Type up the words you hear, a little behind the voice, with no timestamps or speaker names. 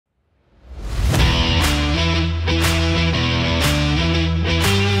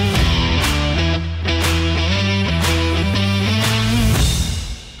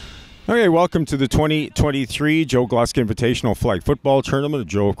welcome to the 2023 Joe Gluska Invitational Flag Football Tournament.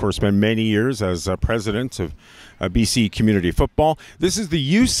 Joe, of course, spent many years as president of BC Community Football. This is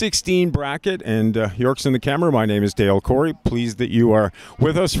the U16 bracket, and York's in the camera. My name is Dale Corey. Pleased that you are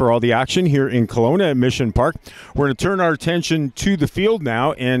with us for all the action here in Kelowna at Mission Park. We're going to turn our attention to the field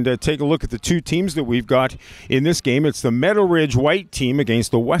now and take a look at the two teams that we've got in this game. It's the Meadowridge White team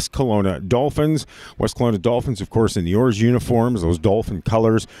against the West Kelowna Dolphins. West Kelowna Dolphins, of course, in the orange uniforms, those Dolphin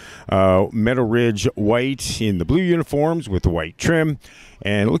colors. Meadowridge White in the blue uniforms with the white trim.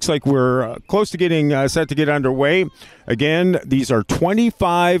 And it looks like we're close to getting set to get underway. Again, these are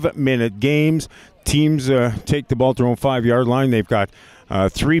 25-minute games. Teams take the ball to their own 5-yard line. They've got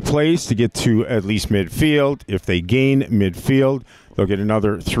 3 plays to get to at least midfield. If they gain midfield, they'll get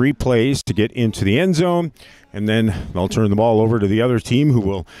another 3 plays to get into the end zone. And then they'll turn the ball over to the other team, who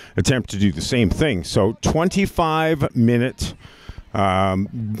will attempt to do the same thing. So 25-minute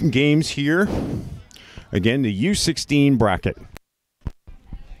games here. Again, the U16 bracket.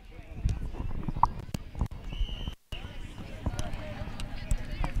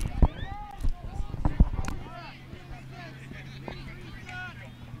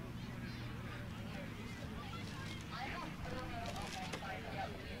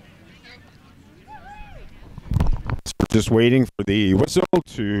 Just waiting for the whistle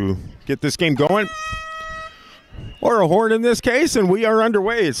to get this game going, or a horn in this case, and we are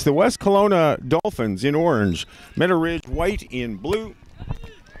underway. It's the West Kelowna Dolphins in orange, Meadowridge White in blue.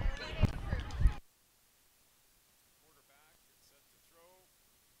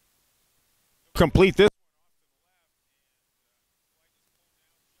 Complete this.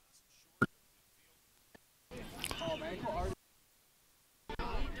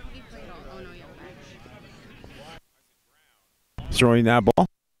 Throwing that ball.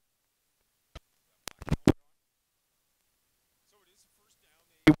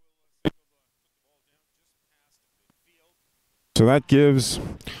 So that gives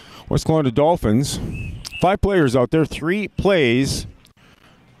West Kelowna Dolphins 5 players out there, 3 plays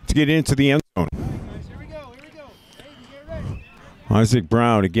to get into the end zone. Here we go. Get ready. Isaac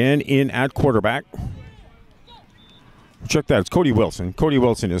Brown again in at quarterback. Check that. It's Cody Wilson. Cody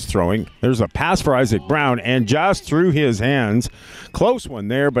Wilson is throwing. There's a pass for Isaac Brown, and just through his hands. Close one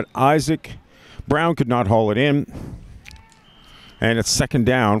there, but Isaac Brown could not haul it in. And it's second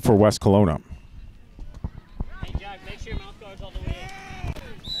down for West Kelowna. Hey, Jack, make sure your mouth guard's all the way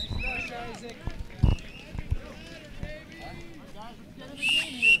in.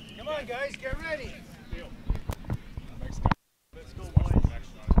 Come on, guys, get ready.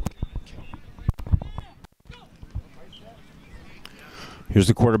 Here's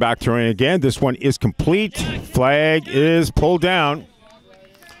the quarterback throwing again. This one is complete. Flag is pulled down.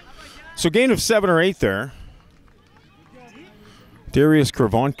 So gain of 7 or 8 there. Darius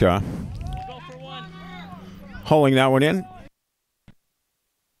Kravonka hauling that one in.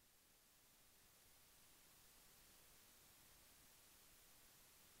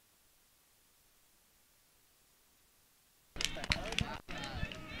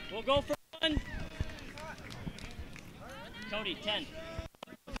 We'll go for 1. Cody, 10.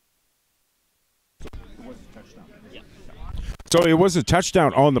 So it was a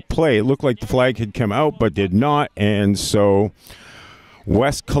touchdown on the play. It looked like the flag had come out, but did not. And so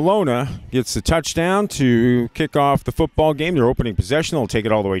West Kelowna gets the touchdown to kick off the football game. Their opening possession, they'll take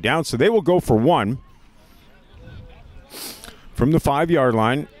it all the way down. So they will go for 1 from the 5-yard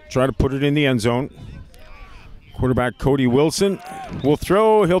line, try to put it in the end zone. Quarterback Cody Wilson will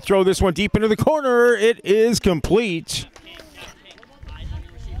throw. He'll throw this one deep into the corner. It is complete.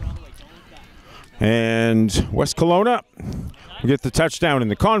 And West Kelowna will get the touchdown in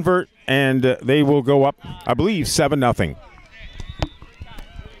the convert, and they will go up, I believe, 7-0.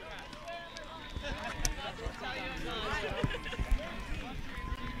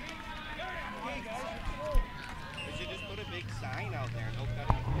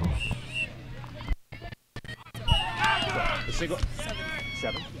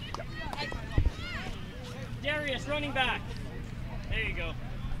 Seven. Darius, running back. There you go.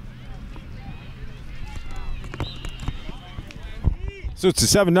 So it's a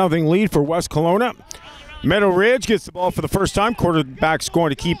 7-0 lead for West Kelowna. Meadowridge gets the ball for the first time. Quarterback's going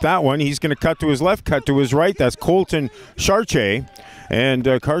to keep that one. He's going to cut to his left, cut to his right. That's Colton Charche. And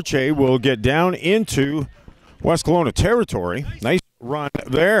Charche will get down into West Kelowna territory. Nice run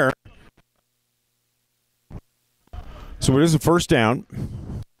there. So it is a first down.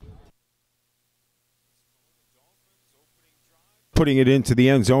 Putting it into the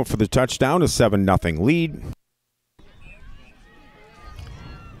end zone for the touchdown, a 7-0 lead.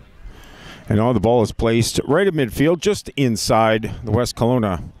 And all the ball is placed right at midfield, just inside the West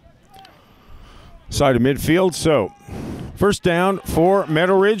Kelowna side of midfield. So first down for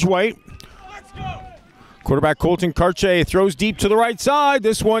Meadowridge White. Quarterback Colton Karche throws deep to the right side.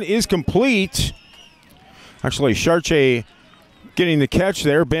 This one is complete. Actually, Charche getting the catch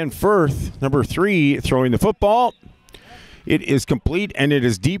there. Ben Firth, number 3, throwing the football. It is complete, and it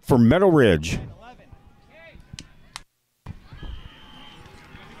is deep for Meadowridge.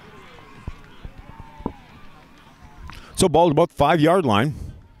 So ball at about the 5-yard line.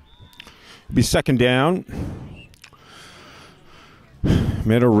 It'll be second down.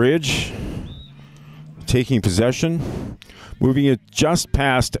 Meadowridge taking possession, moving it just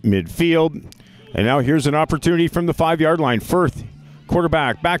past midfield. And now here's an opportunity from the 5-yard line. Firth,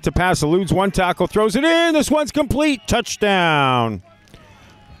 quarterback, back to pass, eludes one tackle, throws it in. This one's complete. Touchdown.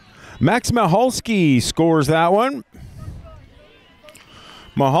 Max Mahalski scores that one.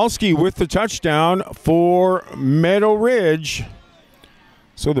 Mahalski with the touchdown for Meadowridge.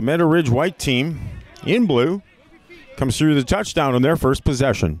 So the Meadowridge White team in blue comes through the touchdown on their first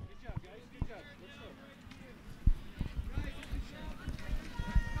possession.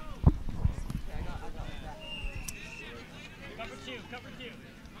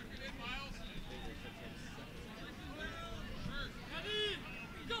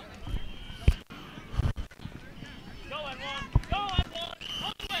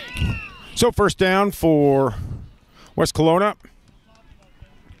 So first down for West Kelowna.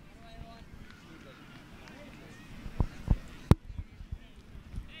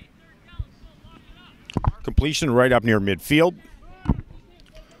 Completion right up near midfield.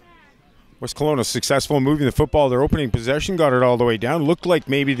 West Kelowna successful in moving the football. Their opening possession got it all the way down. Looked like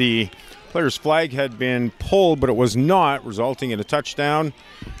maybe the player's flag had been pulled, but it was not, resulting in a touchdown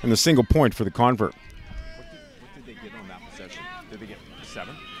and the single point for the convert. What did they get on that possession? Did they get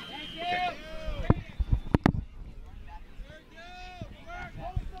 7? Okay.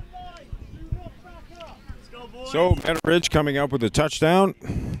 So Meadowridge coming up with a touchdown.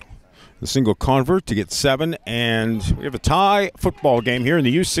 The single convert to get 7, and we have a tie football game here in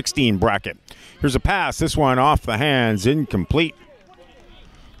the U16 bracket. Here's a pass. This one off the hands, incomplete.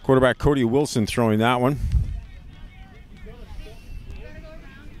 Quarterback Cody Wilson throwing that one.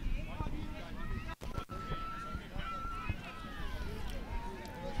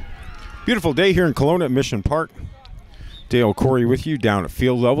 Beautiful day here in Kelowna at Mission Park. Dale Corey with you down at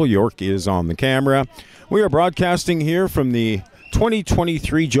field level. York is on the camera. We are broadcasting here from the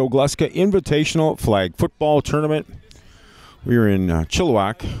 2023 Joe Gluska Invitational Flag Football Tournament. We were in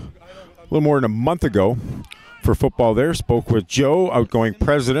Chilliwack a little more than a month ago for football there. Spoke with Joe, outgoing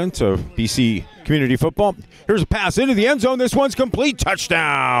president of BC Community Football. Here's a pass into the end zone. This one's complete.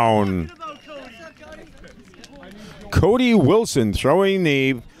 Touchdown. Cody Wilson throwing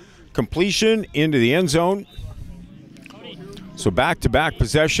the completion into the end zone. So back-to-back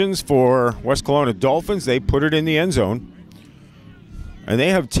possessions for West Kelowna Dolphins. They put it in the end zone. And they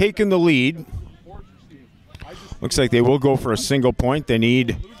have taken the lead. Looks like they will go for a single point. They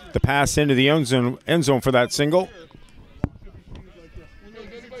need the pass into the end zone for that single.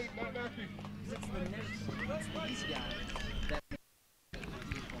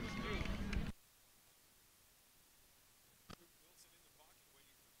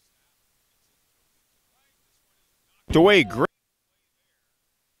 Away great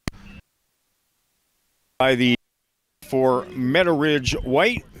by the for Meadowridge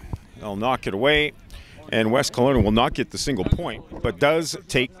White. They'll knock it away, and West Kelowna will not get the single point, but does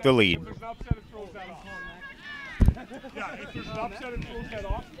take the lead. Yeah, if there's an upset, it throws that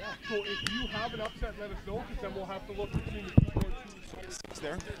off. So if you have an upset, let us know, because then we'll have to look between the 4 and 2. 6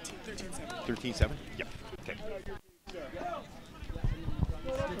 there? 13-7. Yep. Okay.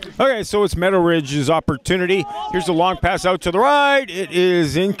 Okay, so it's Meadowridge's opportunity. Here's a long pass out to the right. It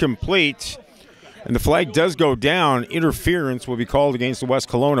is incomplete. And the flag does go down. Interference will be called against the West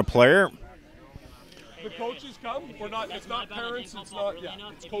Kelowna player. The coaches come. We're not. It's not parents. It's not. Yeah,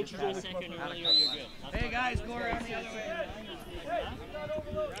 it's coaches only. Hey guys, go around the other way.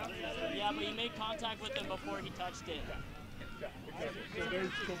 Yeah, but you made contact with him before he touched it.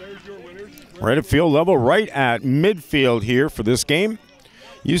 So there's your winners. Right at field level, right at midfield here for this game.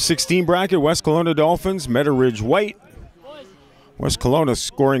 U16 bracket, West Kelowna Dolphins, Meadowridge White. West Kelowna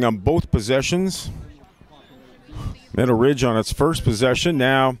scoring on both possessions. Meadowridge on its first possession,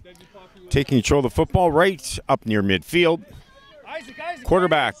 now taking control of the football right up near midfield.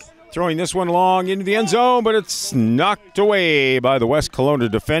 Quarterback throwing this one long into the end zone, but it's knocked away by the West Kelowna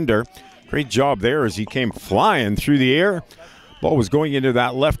defender. Great job there as he came flying through the air. Ball was going into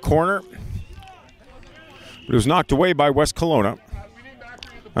that left corner, but it was knocked away by West Kelowna.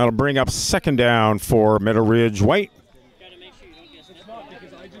 That'll bring up second down for Meadowridge White.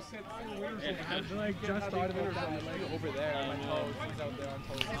 I just thought about that. Like over there, my toes. He's out there on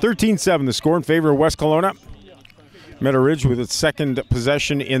toes. 13-7 the score in favor of West Kelowna. Meadowridge with its second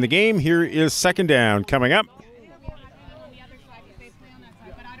possession in the game. Here is second down coming up.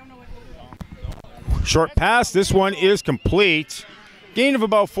 Short pass. This one is complete. Gain of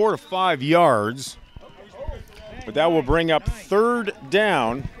about 4 to 5 yards. But that will bring up third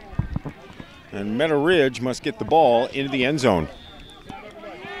down. And Meadowridge must get the ball into the end zone.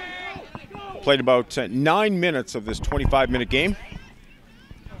 Played about 9 minutes of this 25-minute game.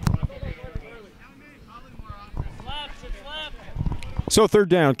 So third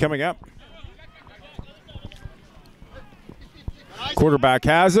down coming up. Quarterback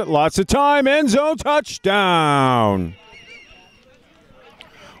has it. Lots of time. End zone touchdown.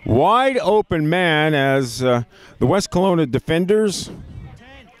 Wide open man as the West Kelowna defenders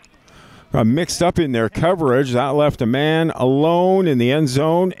mixed up in their coverage. That left a man alone in the end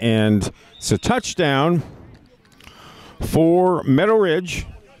zone, and it's a touchdown for Meadowridge.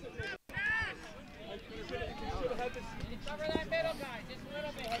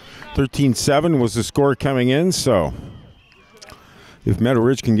 13-7 was the score coming in, so if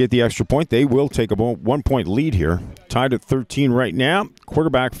Meadowridge can get the extra point, they will take a 1-point lead here. Tied at 13 right now.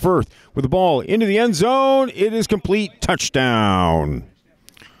 Quarterback Firth with the ball into the end zone. It is complete. Touchdown.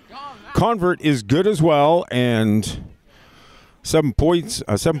 Convert is good as well, and 7 points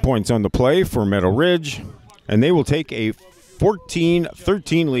on the play for Meadowridge, and they will take a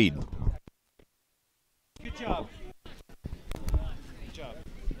 14-13 lead. Good job.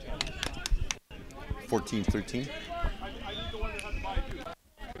 14-13.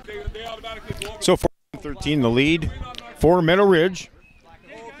 So 14-13 the lead for Meadowridge.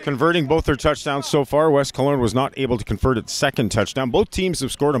 Converting both their touchdowns so far. West Kelowna was not able to convert its second touchdown. Both teams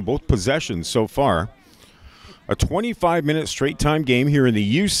have scored on both possessions so far. A 25-minute straight-time game here in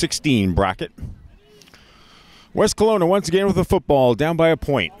the U16 bracket. West Kelowna once again with the football, down by a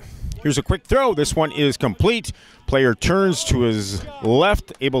point. Here's a quick throw. This one is complete. Player turns to his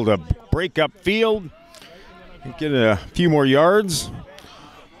left, able to break up field. Get a few more yards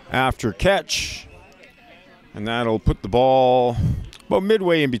after catch. And that'll put the ball about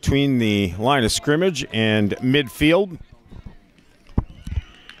midway in between the line of scrimmage and midfield.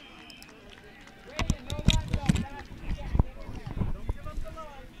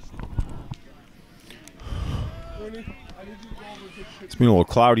 It's been a little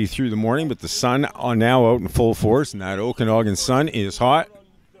cloudy through the morning, but the sun are now out in full force, and that Okanagan sun is hot.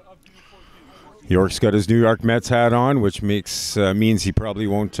 York's got his New York Mets hat on, which means he probably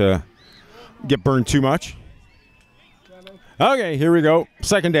won't get burned too much. Okay, here we go.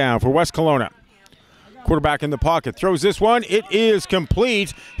 Second down for West Kelowna. Quarterback in the pocket throws this one. It is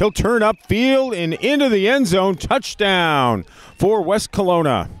complete. He'll turn upfield and into the end zone. Touchdown for West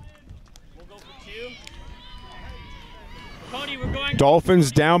Kelowna. We'll go for 2. Cody, we're going.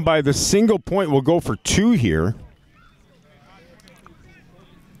 Dolphins down by the single point. Will go for 2 here.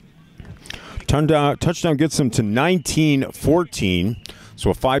 Touchdown gets them to 19-14. So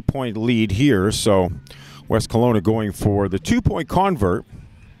a 5-point lead here. So West Kelowna going for the 2-point convert.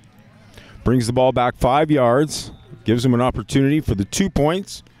 Brings the ball back 5 yards. Gives them an opportunity for the 2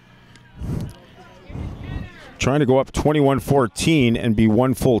 points. Trying to go up 21-14 and be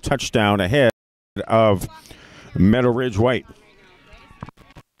 1 full touchdown ahead of Meadowridge White.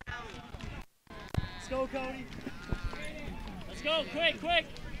 Let's go, Cody. Let's go, quick.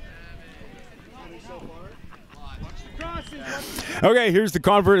 Okay, here's the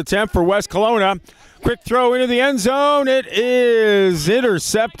convert attempt for West Kelowna. Quick throw into the end zone. It is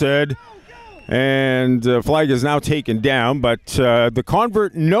intercepted. And the flag is now taken down, but the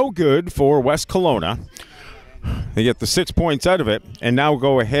convert no good for West Kelowna. They get the 6 points out of it, and now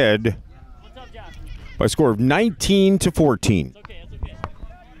go ahead by a score of 19-14. It's okay, it's okay. You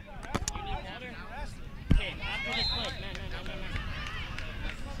need water?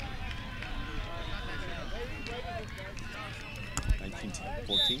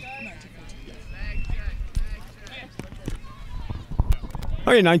 Okay, after this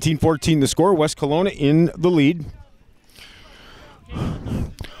play. Okay, 19-14 the score. West Kelowna in the lead.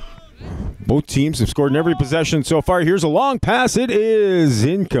 Both teams have scored in every possession so far. Here's a long pass. It is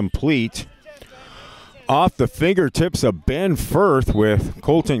incomplete. Off the fingertips of Ben Firth, with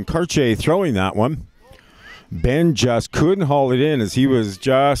Colton Karche throwing that one. Ben just couldn't haul it in as he was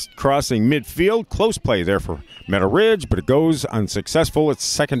just crossing midfield. Close play there for Meadowridge, but it goes unsuccessful. It's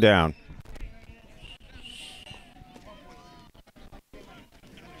second down.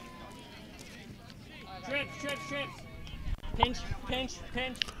 Trips. Pinch.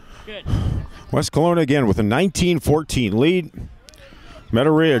 Good. West Kelowna again with a 19-14 lead.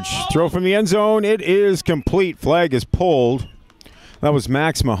 Meadowridge, throw from the end zone. It is complete. Flag is pulled. That was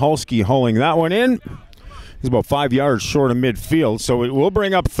Max Mahalski hauling that one in. He's about 5 yards short of midfield, so it will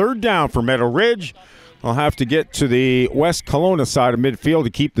bring up third down for Meadowridge. I'll have to get to the West Kelowna side of midfield to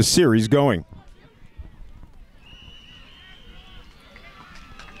keep the series going.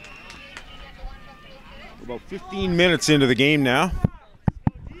 About 15 minutes into the game now.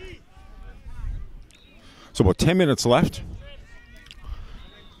 So about 10 minutes left.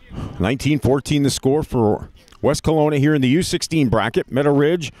 19-14 the score for West Kelowna here in the U16 bracket.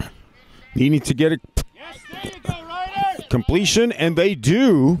 Meadowridge needing to get a completion, and they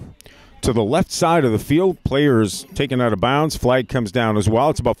do, to the left side of the field. Players taken out of bounds. Flag comes down as well.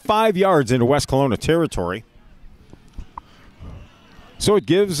 It's about 5 yards into West Kelowna territory. So it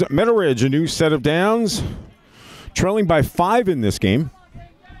gives Meadowridge a new set of downs, trailing by 5 in this game.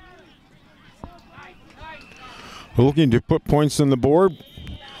 Looking to put points on the board.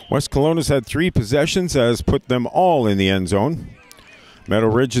 West Kelowna's had 3 possessions, has put them all in the end zone.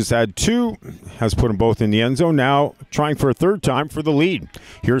 Meadowridge has had 2, has put them both in the end zone. Now trying for a third time for the lead.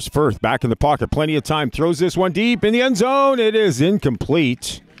 Here's Firth back in the pocket. Plenty of time. Throws this one deep in the end zone. It is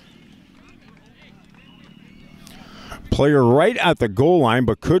incomplete. Player right at the goal line,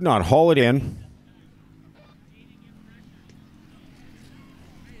 but could not haul it in.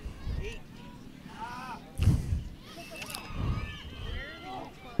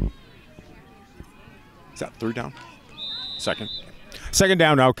 Is that third down? Second. Second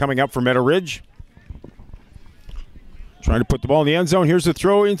down now coming up for Meadowridge. Trying to put the ball in the end zone. Here's the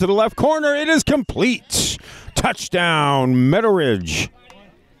throw into the left corner. It is complete. Touchdown, Meadowridge.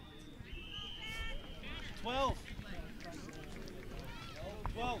 12.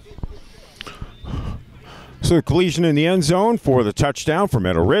 So the collision in the end zone for the touchdown for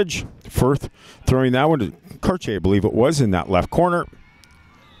Meadowridge. Firth throwing that one to Karche, I believe it was, in that left corner.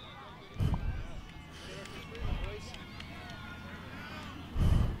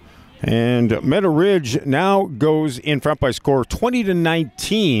 And Meadowridge now goes in front by score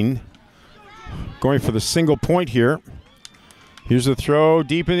 20-19. Going for the single point here. Here's the throw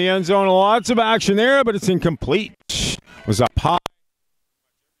deep in the end zone. Lots of action there, but it's incomplete. Was up high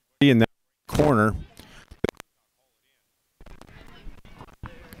in that corner.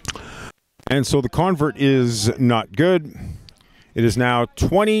 And so the convert is not good. It is now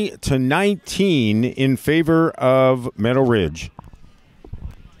 20-19 in favor of Meadowridge.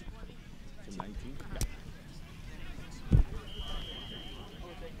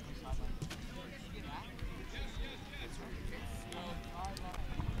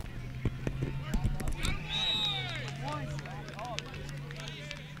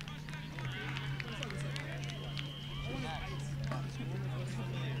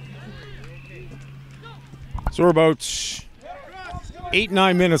 So we're about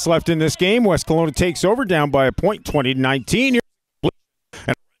 8-9 minutes left in this game. West Kelowna takes over, down by a point, 20-19.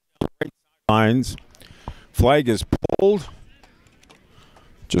 And lines. Flag is pulled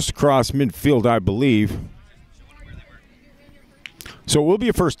just across midfield, I believe. So it will be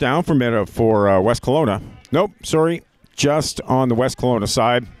a first down for West Kelowna. Nope, sorry, just on the West Kelowna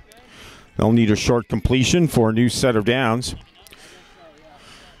side. They'll need a short completion for a new set of downs.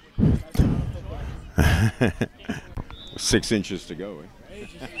 6 inches to go. Hey,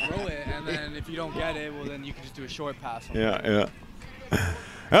 just throw it, and then if you don't get it, well, then you can just do a short pass. Yeah.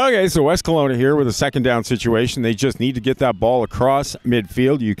 Okay, so West Kelowna here with a second down situation. They just need to get that ball across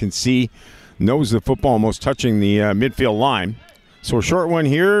midfield. You can see nose of the football almost touching the midfield line. So a short one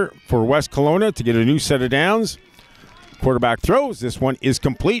here for West Kelowna to get a new set of downs. Quarterback throws. This one is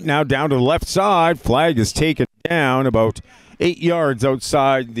complete. Now down to the left side. Flag is taken down about 8 yards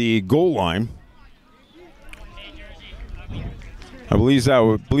outside the goal line. I believe that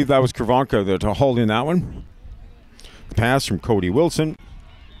was Kravanka that hauled in that one. Pass from Cody Wilson.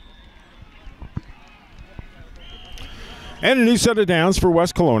 And a new set of downs for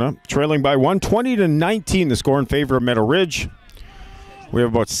West Kelowna, trailing by 1, 20-19 the score in favor of Meadowridge. We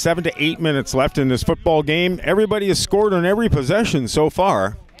have about 7 to 8 minutes left in this football game. Everybody has scored on every possession so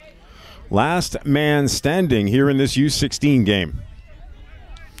far. Last man standing here in this U16 game.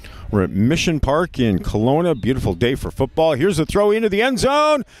 We're at Mission Park in Kelowna. Beautiful day for football. Here's a throw into the end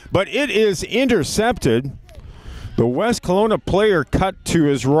zone, but it is intercepted. The West Kelowna player cut to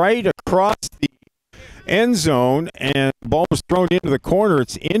his right across the end zone, and the ball was thrown into the corner.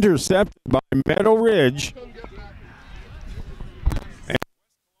 It's intercepted by Meadowridge.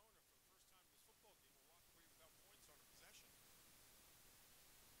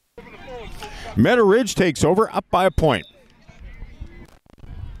 Meadowridge takes over, up by a point.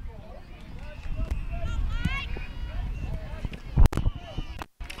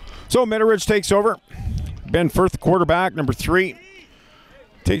 So Meadowridge takes over. Ben Firth, quarterback, number 3,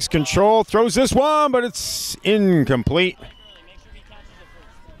 takes control, throws this one, but it's incomplete.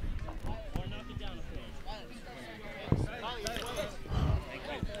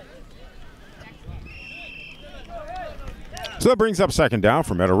 So that brings up second down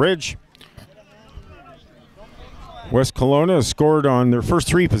for Meadowridge. West Kelowna has scored on their first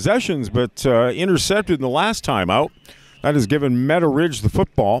 3 possessions, but intercepted in the last time out. That has given Meadowridge the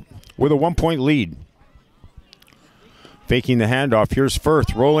football with a 1-point lead. Faking the handoff. Here's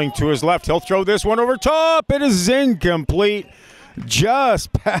Firth rolling to his left. He'll throw this one over top. It is incomplete.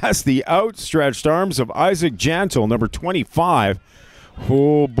 Just past the outstretched arms of Isaac Jantel, number 25.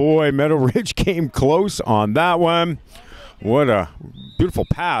 Oh boy, Meadowridge came close on that one. What a beautiful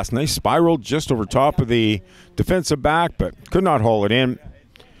pass. Nice spiral just over top of the defensive back, but could not haul it in.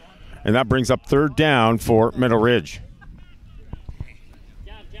 And that brings up third down for Meadowridge.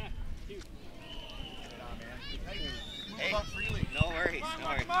 No worries.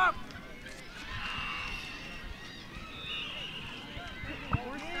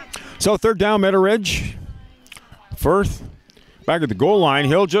 So third down, Meadowridge. Firth back at the goal line.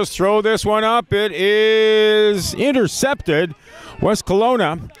 He'll just throw this one up. It is intercepted. West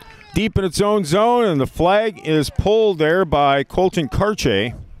Kelowna deep in its own zone, and the flag is pulled there by Colton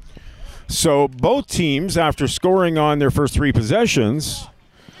Karche. So both teams, after scoring on their first 3 possessions,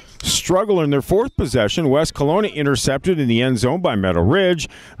 struggle in their 4th possession. West Kelowna intercepted in the end zone by Meadowridge.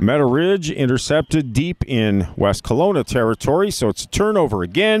 Meadowridge intercepted deep in West Kelowna territory, so it's a turnover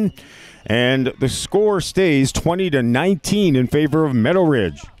again. And the score stays 20-19 in favor of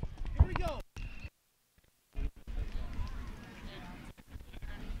Meadowridge.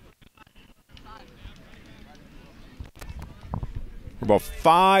 About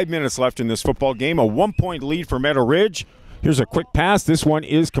 5 minutes left in this football game. A 1-point lead for Meadowridge. Here's a quick pass. This one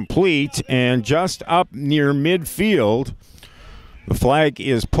is complete and just up near midfield. The flag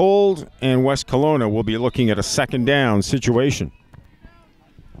is pulled, and West Kelowna will be looking at a second down situation.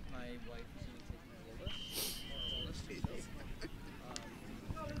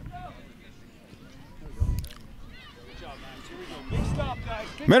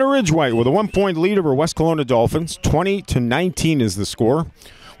 Meadowridge White with a 1-point lead over West Kelowna Dolphins. 20-19 is the score,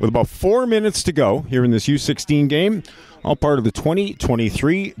 with about 4 minutes to go here in this U16 game. All part of the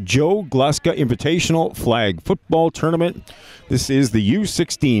 2023 Joe Gluska Invitational Flag Football Tournament. This is the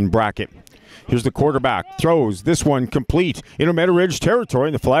U16 bracket. Here's the quarterback. Throws this one complete into Meadowridge territory,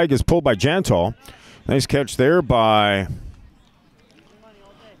 and the flag is pulled by Jantel. Nice catch there by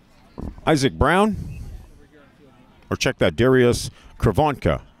Isaac Brown. Or check that, Darius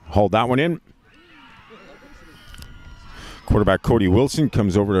Krivonka hauled that one in. Quarterback Cody Wilson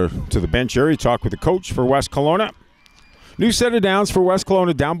comes over to the bench area, talk with the coach for West Kelowna. New set of downs for West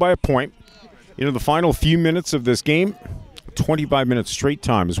Kelowna, down by a point. The final few minutes of this game, 25 minutes straight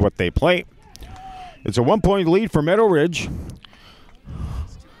time is what they play. It's a 1-point lead for Meadowridge.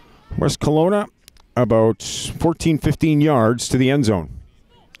 West Kelowna about 14, 15 yards to the end zone.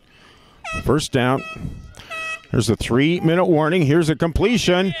 First down. There's a 3-minute warning. Here's a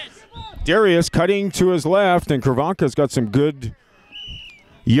completion. Darius cutting to his left, and Krivonka's got some good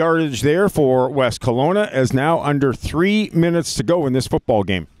yardage there for West Kelowna, as now under 3 minutes to go in this football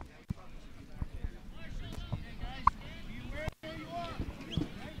game.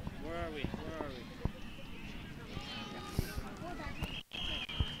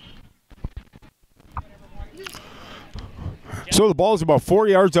 So the ball is about 4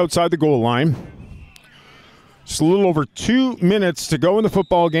 yards outside the goal line. Just a little over 2 minutes to go in the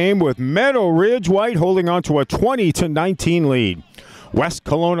football game, with Meadowridge White holding on to a 20-19 lead. West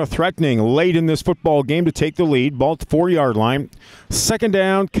Kelowna threatening late in this football game to take the lead. Ball at the 4-yard line. Second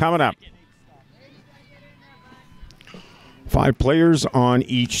down coming up. 5 players on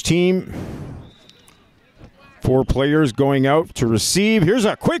each team. 4 players going out to receive. Here's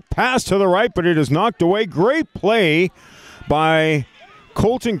a quick pass to the right, but it is knocked away. Great play by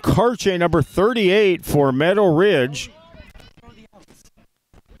Colton Karche, number 38 for Meadowridge.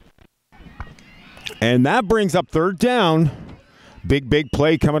 And that brings up third down. Big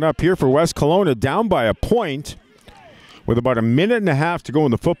play coming up here for West Kelowna, down by a point with about a minute and a half to go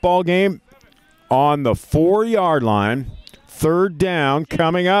in the football game. On the 4-yard line, third down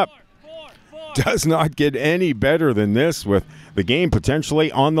coming up. Does not get any better than this, with the game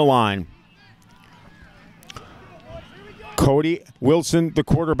potentially on the line. Cody Wilson, the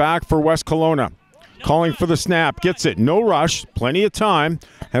quarterback for West Kelowna, calling for the snap. Gets it. No rush. Plenty of time.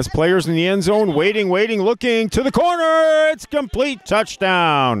 Has players in the end zone. Waiting, looking to the corner. It's complete.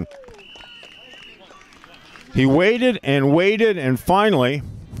 Touchdown. He waited, and finally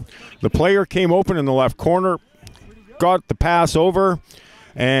The player came open in the left corner, got the pass over,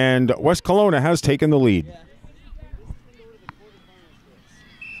 and West Kelowna has taken the lead.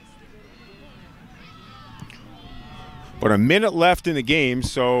 But a minute left in the game,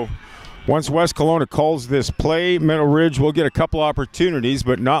 so once West Kelowna calls this play, Meadowridge will get a couple opportunities,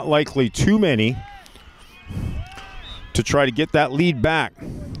 but not likely too many to try to get that lead back.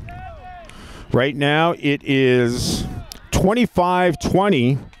 Right now it is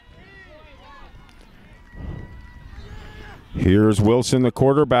 25-20. Here's Wilson, the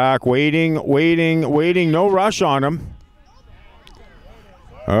quarterback, waiting. No rush on him.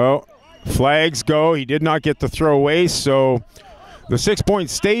 Oh, flags go. He did not get the throw away, so the 6 point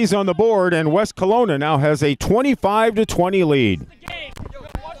stays on the board, and West Kelowna now has a 25-20 lead.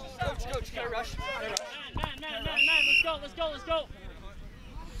 Let's go.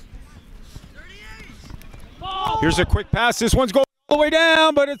 Here's a quick pass. This one's going all the way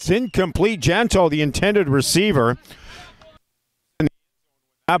down, but it's incomplete. Janto, the intended receiver.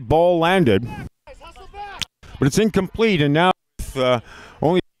 That ball landed, but it's incomplete, and now with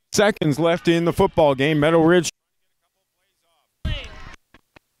only seconds left in the football game, Meadowridge. One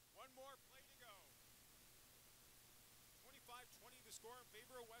more play to go. 25-20 the score in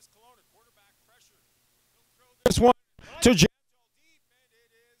favor of West Kelowna. Quarterback pressure. He'll throw this one to Janto deep, and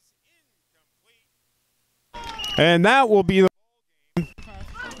it is incomplete. And that will be the ball game.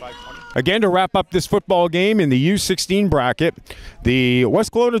 Again, to wrap up this football game in the U16 bracket, the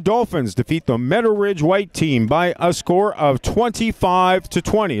West Kelowna Dolphins defeat the Meadowridge White team by a score of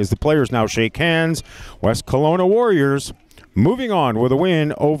 25-20 as the players now shake hands. West Kelowna Warriors moving on with a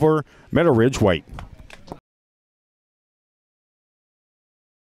win over Meadowridge White.